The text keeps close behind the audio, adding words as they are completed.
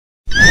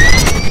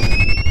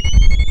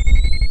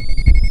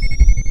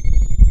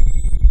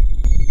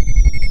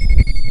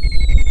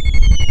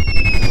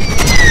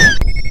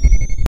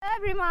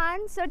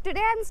So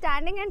today I'm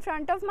standing in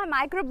front of my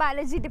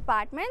microbiology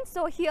department.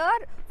 So here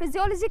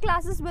physiology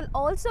classes will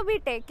also be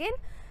taken.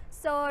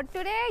 So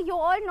today you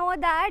all know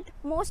that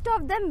most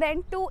of them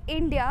went to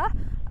India.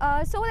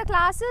 So the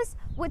classes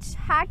which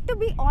had to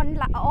be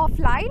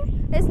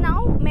offline is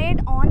now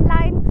made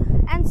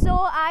online. And so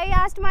I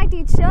asked my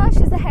teacher,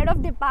 she's the head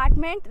of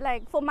department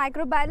for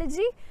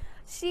microbiology.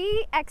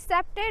 She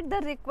accepted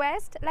the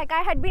request.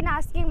 I had been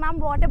asking, ma'am,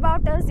 what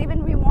about us?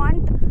 Even we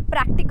want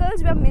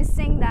practicals, we're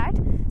missing that.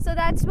 So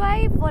that's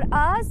why for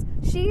us,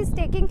 she's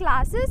taking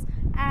classes,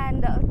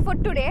 and for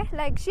today,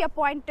 she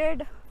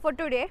appointed for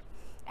today.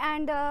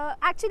 And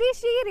actually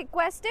she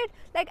requested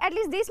at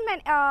least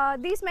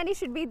these many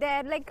should be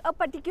there, a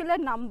particular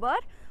number,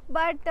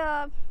 but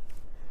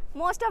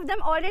most of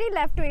them already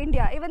left to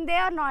India. Even they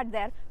are not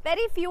there.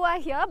 Very few are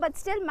here, but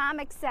still ma'am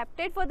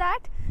accepted for that.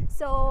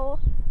 So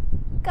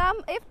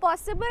come, if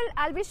possible,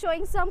 I'll be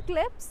showing some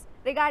clips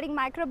regarding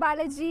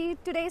microbiology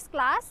today's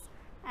class,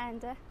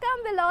 and come,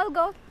 we'll all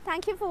go.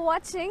 Thank you for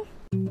watching.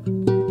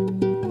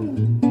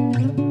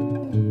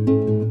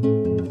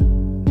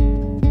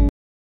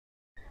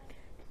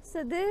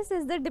 So this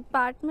is the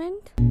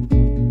department.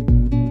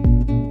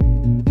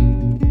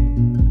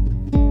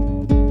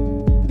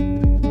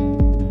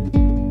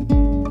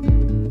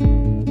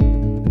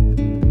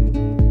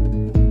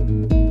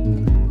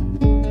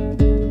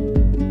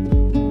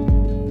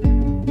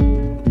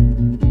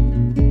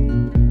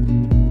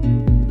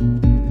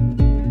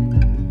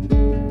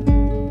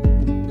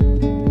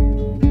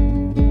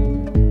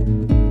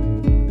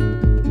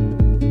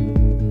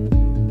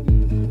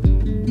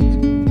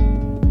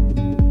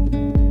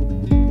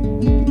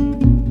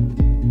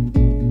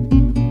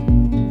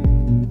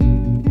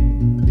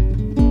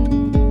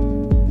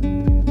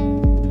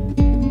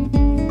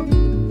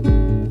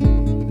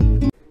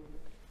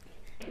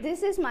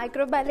 This is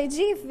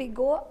microbiology. If we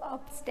go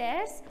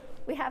upstairs,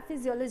 we have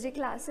physiology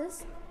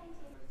classes,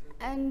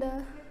 and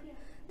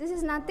this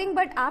is nothing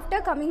but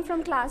after coming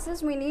from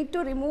classes, we need to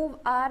remove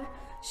our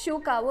shoe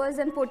covers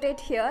and put it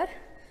here.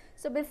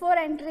 So before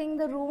entering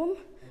the room,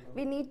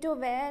 we need to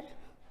wear,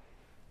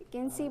 you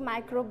can see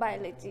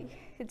microbiology.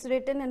 It's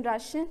written in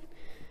Russian.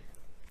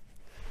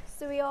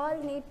 So we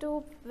all need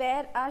to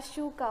wear our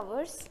shoe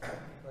covers.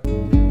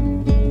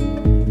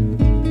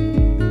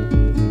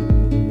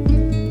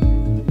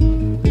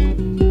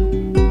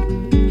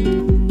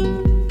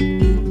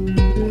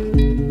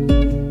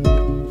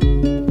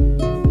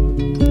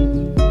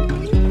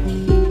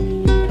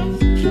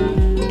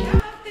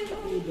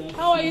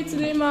 How are you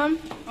today, ma'am?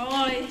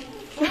 Oi,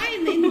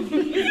 fine.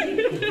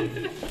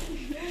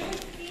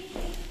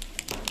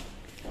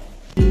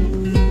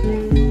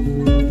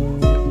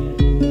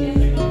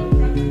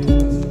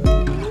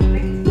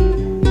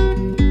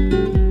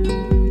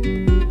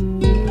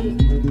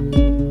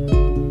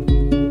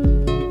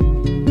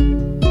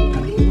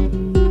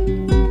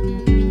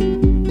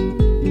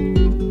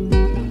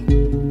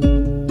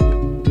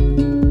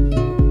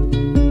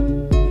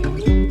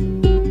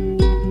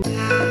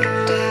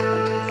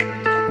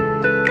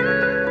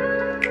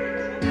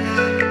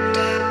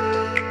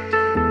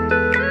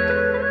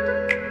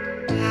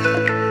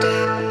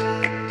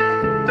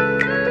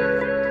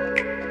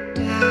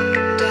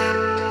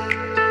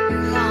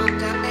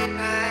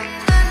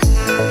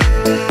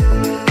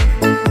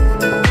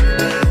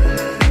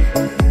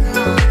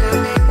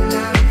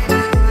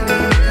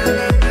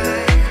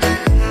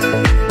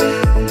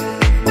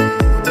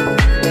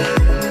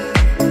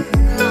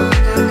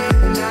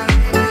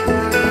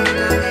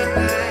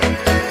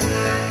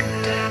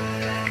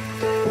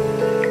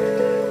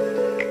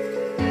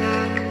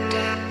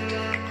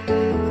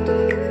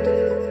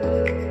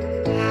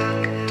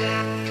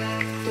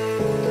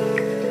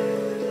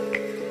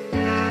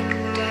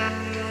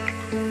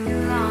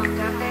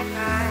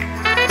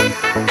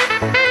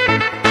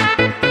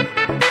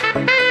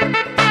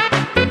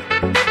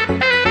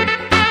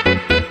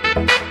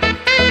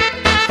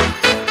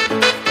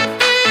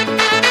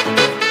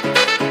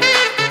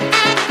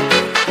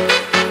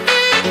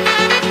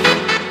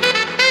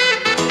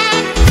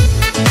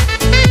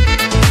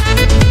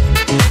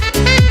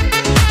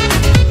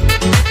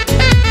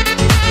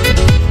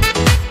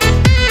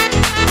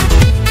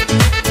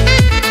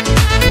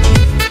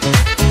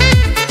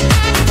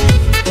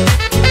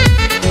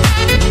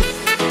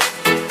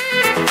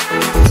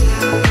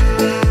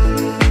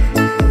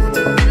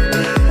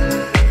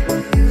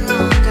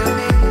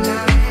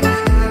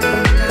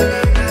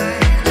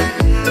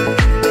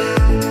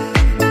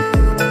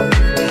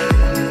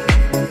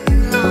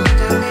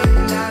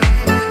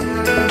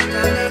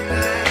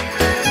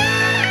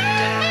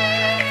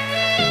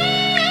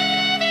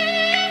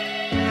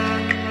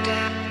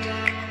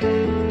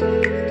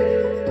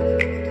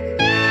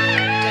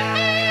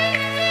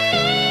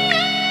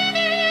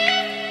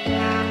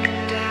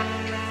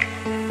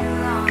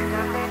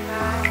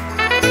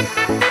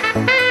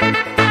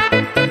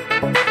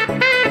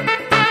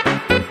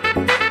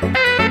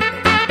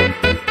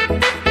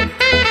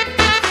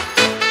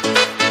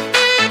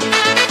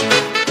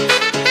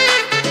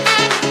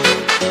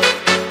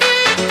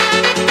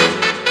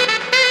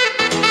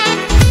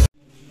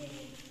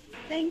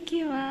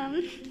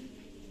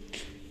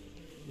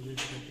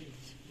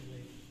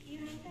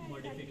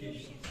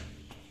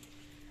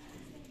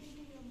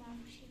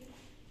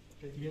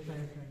 Yes, I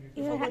have sent it.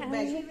 You Forgot have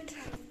bag. it.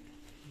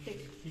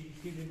 Take.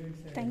 She didn't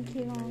send Thank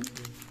you, ma'am.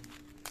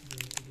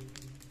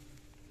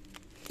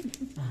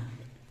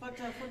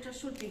 For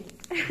shooting.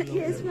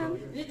 Yes, ma'am.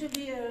 Need to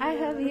be a I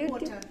have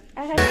reporter. YouTube.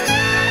 I have.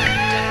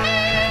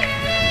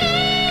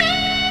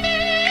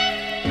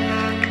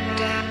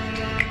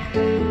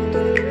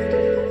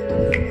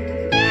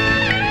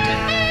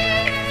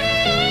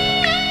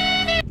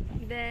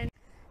 Then,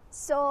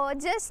 so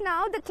just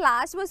now the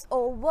class was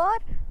over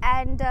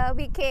and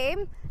we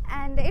came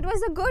and it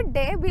was a good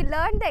day. We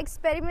learned the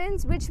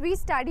experiments which we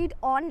studied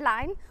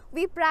online.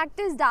 We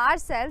practiced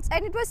ourselves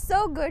and it was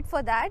so good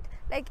for that.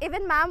 Like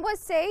even ma'am was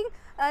saying,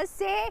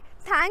 say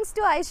thanks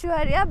to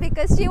Aishwarya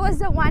because she was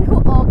the one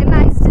who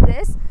organized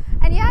this.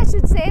 And yeah, I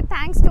should say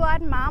thanks to our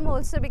mom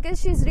also because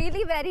she's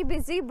really very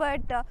busy,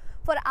 but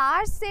for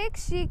our sake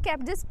she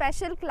kept this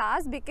special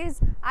class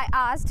because I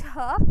asked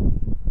her.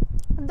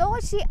 Though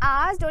she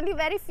asked, only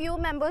very few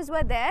members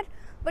were there,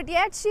 but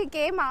yet she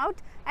came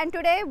out and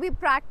today we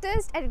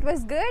practiced and it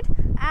was good.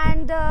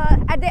 And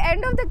at the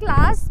end of the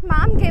class,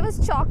 ma'am gave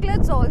us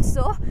chocolates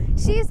also.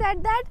 She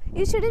said that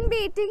you shouldn't be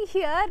eating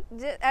here,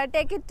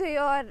 take it to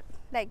your,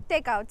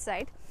 take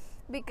outside.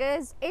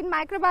 Because in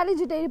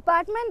microbiology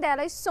department there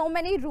are so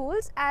many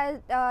rules as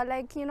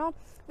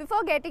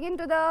before getting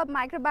into the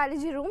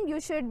microbiology room you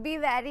should be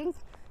wearing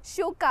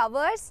shoe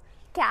covers,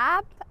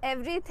 cap,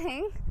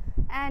 everything.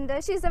 And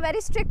she's a very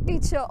strict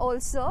teacher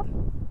also.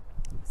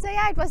 So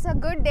yeah, it was a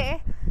good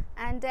day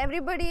and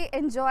everybody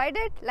enjoyed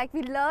it. Like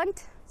we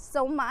learned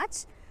so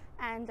much.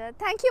 And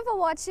thank you for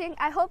watching.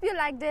 I hope you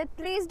liked it.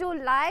 Please do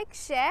like,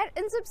 share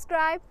and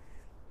subscribe.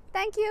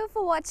 Thank you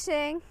for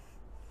watching.